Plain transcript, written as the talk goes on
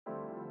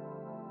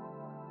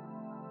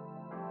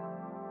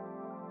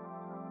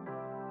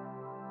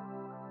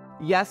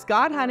Yes,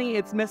 God, honey,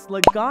 it's Miss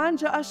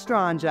Laganja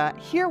Estranja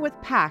here with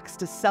PAX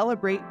to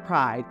celebrate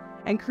Pride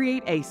and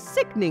create a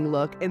sickening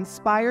look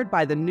inspired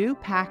by the new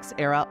PAX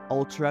Era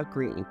Ultra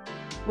Green.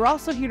 We're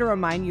also here to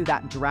remind you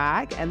that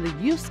drag and the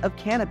use of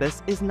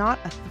cannabis is not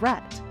a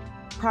threat.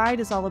 Pride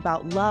is all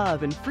about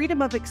love and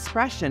freedom of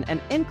expression and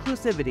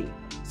inclusivity.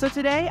 So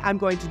today I'm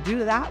going to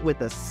do that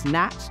with a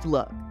snatched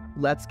look.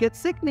 Let's get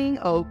sickening.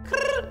 Oh,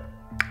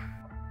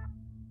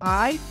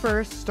 I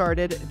first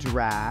started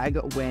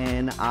drag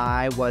when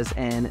I was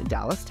in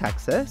Dallas,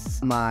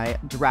 Texas. My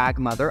drag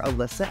mother,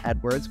 Alyssa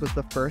Edwards, was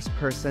the first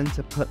person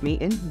to put me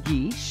in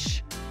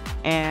geesh.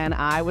 And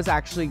I was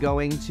actually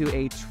going to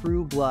a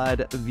True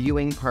Blood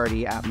viewing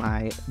party at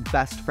my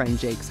best friend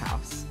Jake's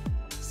house.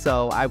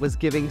 So I was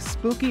giving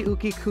spooky,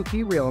 ooky,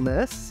 kooky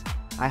realness.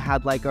 I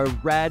had like a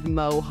red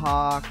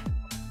mohawk.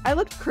 I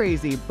looked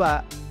crazy,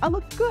 but I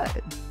looked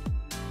good.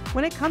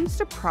 When it comes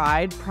to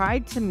pride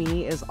to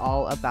me is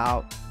all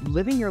about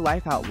living your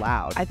life out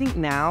loud. I think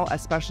now,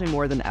 especially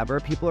more than ever,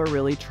 people are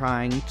really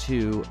trying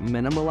to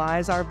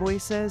minimalize our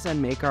voices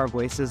and make our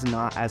voices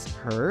not as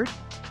heard.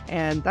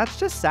 And that's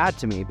just sad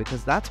to me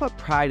because that's what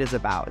pride is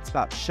about. It's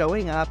about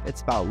showing up,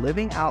 it's about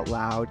living out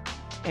loud,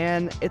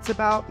 and it's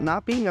about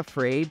not being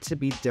afraid to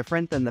be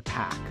different than the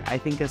pack. I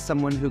think as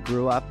someone who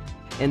grew up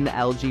in the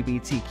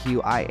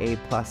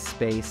LGBTQIA+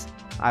 space,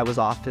 I was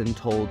often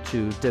told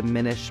to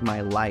diminish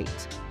my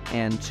light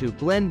and to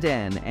blend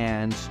in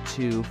and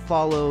to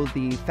follow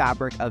the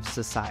fabric of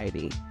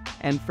society.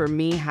 And for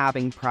me,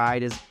 having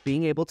pride is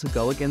being able to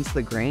go against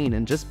the grain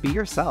and just be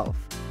yourself.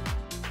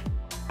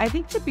 I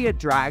think to be a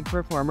drag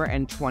performer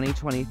in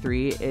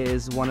 2023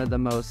 is one of the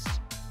most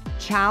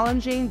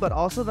challenging, but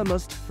also the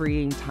most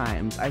freeing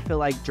times. I feel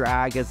like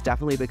drag is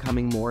definitely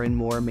becoming more and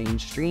more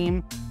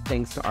mainstream,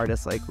 thanks to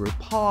artists like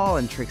RuPaul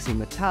and Trixie.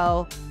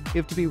 You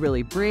have to be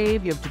really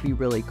brave, you have to be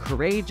really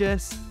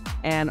courageous,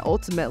 and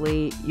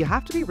ultimately, you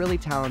have to be really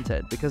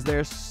talented because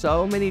there's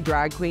so many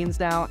drag queens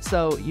now,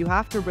 so you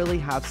have to really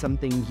have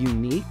something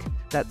unique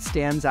that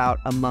stands out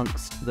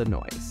amongst the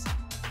noise.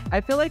 I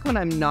feel like when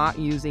I'm not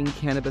using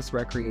cannabis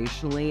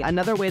recreationally,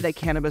 another way that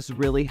cannabis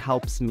really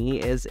helps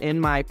me is in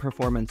my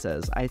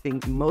performances. I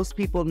think most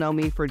people know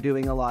me for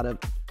doing a lot of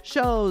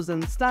shows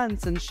and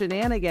stunts and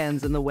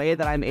shenanigans, and the way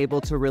that I'm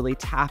able to really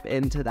tap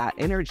into that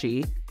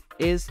energy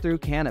is through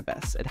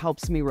cannabis. It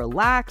helps me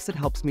relax, it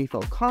helps me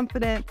feel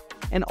confident,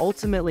 and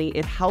ultimately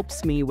it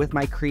helps me with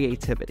my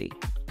creativity.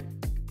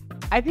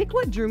 I think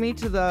what drew me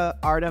to the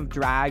art of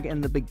drag in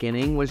the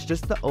beginning was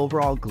just the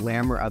overall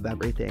glamour of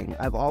everything.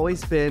 I've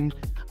always been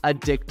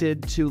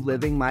addicted to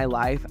living my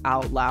life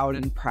out loud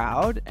and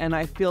proud, and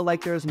I feel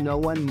like there's no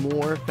one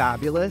more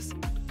fabulous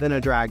than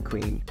a drag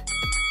queen.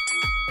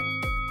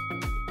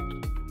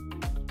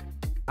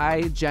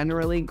 I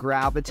generally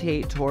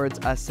gravitate towards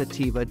a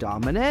sativa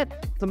dominant.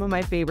 Some of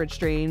my favorite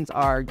strains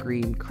are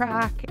green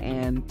crack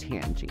and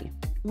tangy.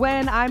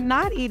 When I'm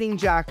not eating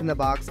Jack in the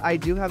Box, I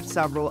do have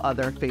several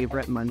other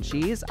favorite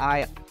munchies.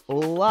 I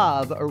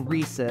love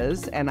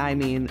Reese's, and I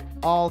mean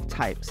all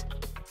types.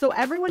 So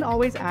everyone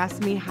always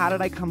asks me, how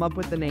did I come up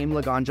with the name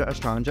Laganja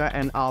Estranja?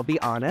 And I'll be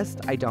honest,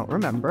 I don't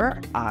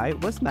remember. I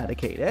was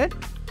medicated.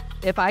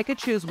 If I could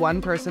choose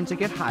one person to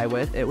get high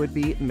with, it would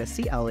be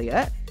Missy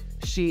Elliott.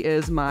 She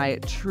is my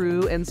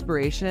true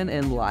inspiration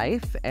in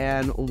life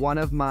and one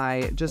of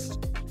my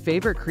just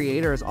favorite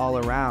creators all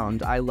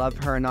around. I love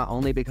her not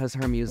only because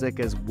her music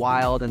is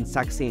wild and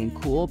sexy and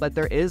cool, but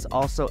there is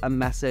also a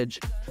message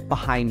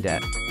behind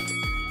it.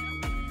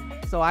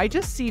 So I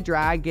just see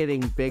drag getting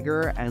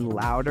bigger and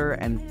louder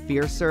and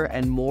fiercer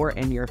and more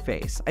in your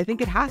face. I think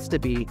it has to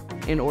be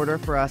in order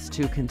for us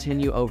to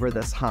continue over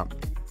this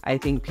hump. I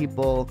think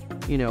people,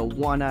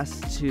 want us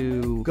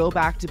to go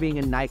back to being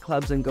in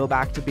nightclubs and go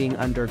back to being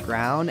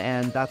underground,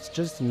 and that's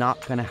just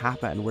not gonna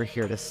happen. We're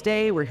here to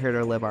stay, we're here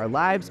to live our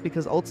lives,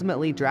 because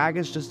ultimately drag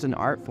is just an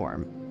art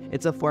form.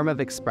 It's a form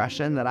of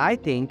expression that I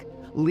think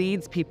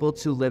leads people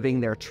to living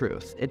their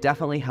truth. It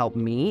definitely helped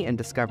me in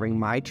discovering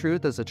my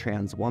truth as a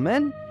trans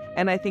woman,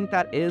 and I think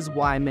that is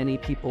why many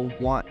people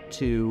want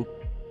to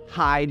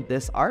hide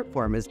this art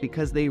form, is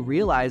because they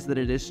realize that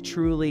it is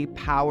truly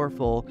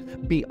powerful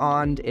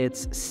beyond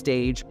its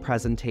stage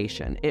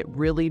presentation. It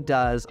really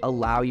does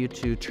allow you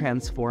to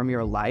transform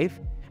your life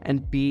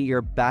and be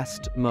your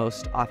best,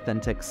 most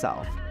authentic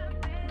self.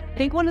 I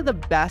think one of the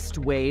best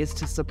ways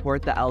to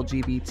support the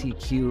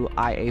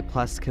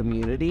LGBTQIA+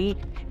 community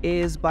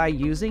is by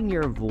using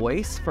your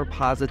voice for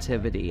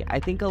positivity.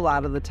 I think a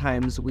lot of the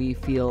times we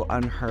feel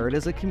unheard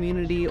as a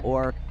community,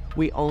 or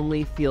we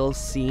only feel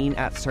seen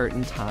at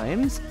certain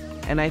times.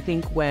 And I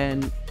think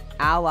when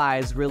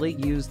allies really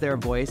use their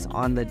voice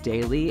on the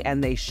daily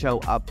and they show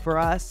up for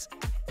us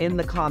in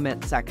the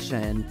comment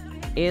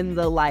section, in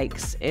the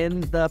likes,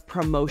 in the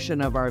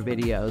promotion of our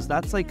videos,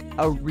 that's like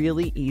a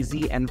really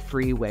easy and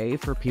free way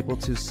for people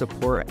to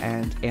support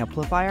and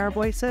amplify our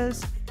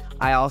voices.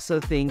 I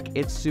also think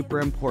it's super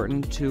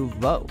important to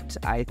vote.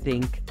 I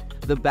think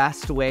the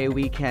best way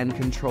we can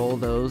control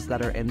those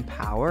that are in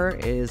power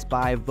is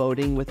by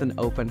voting with an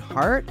open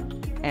heart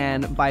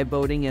and by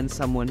voting in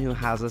someone who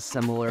has a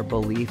similar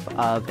belief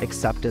of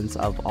acceptance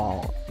of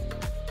all.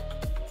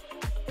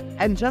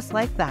 And just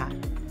like that,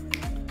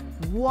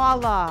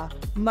 voila,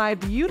 my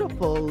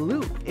beautiful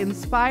loop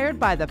inspired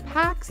by the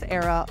PAX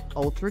Era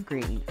Ultra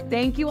Green.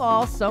 Thank you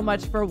all so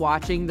much for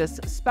watching this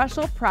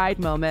special Pride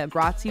moment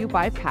brought to you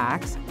by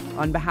PAX.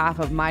 On behalf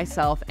of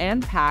myself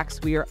and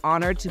PAX, we are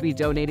honored to be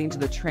donating to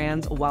the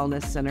Trans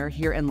Wellness Center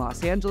here in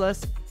Los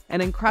Angeles,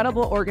 an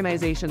incredible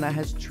organization that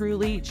has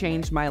truly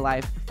changed my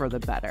life for the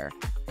better.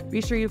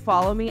 Be sure you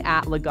follow me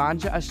at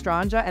Laganja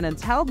Estranja, and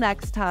until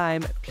next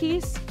time,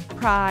 peace,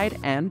 pride,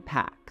 and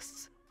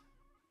PAX.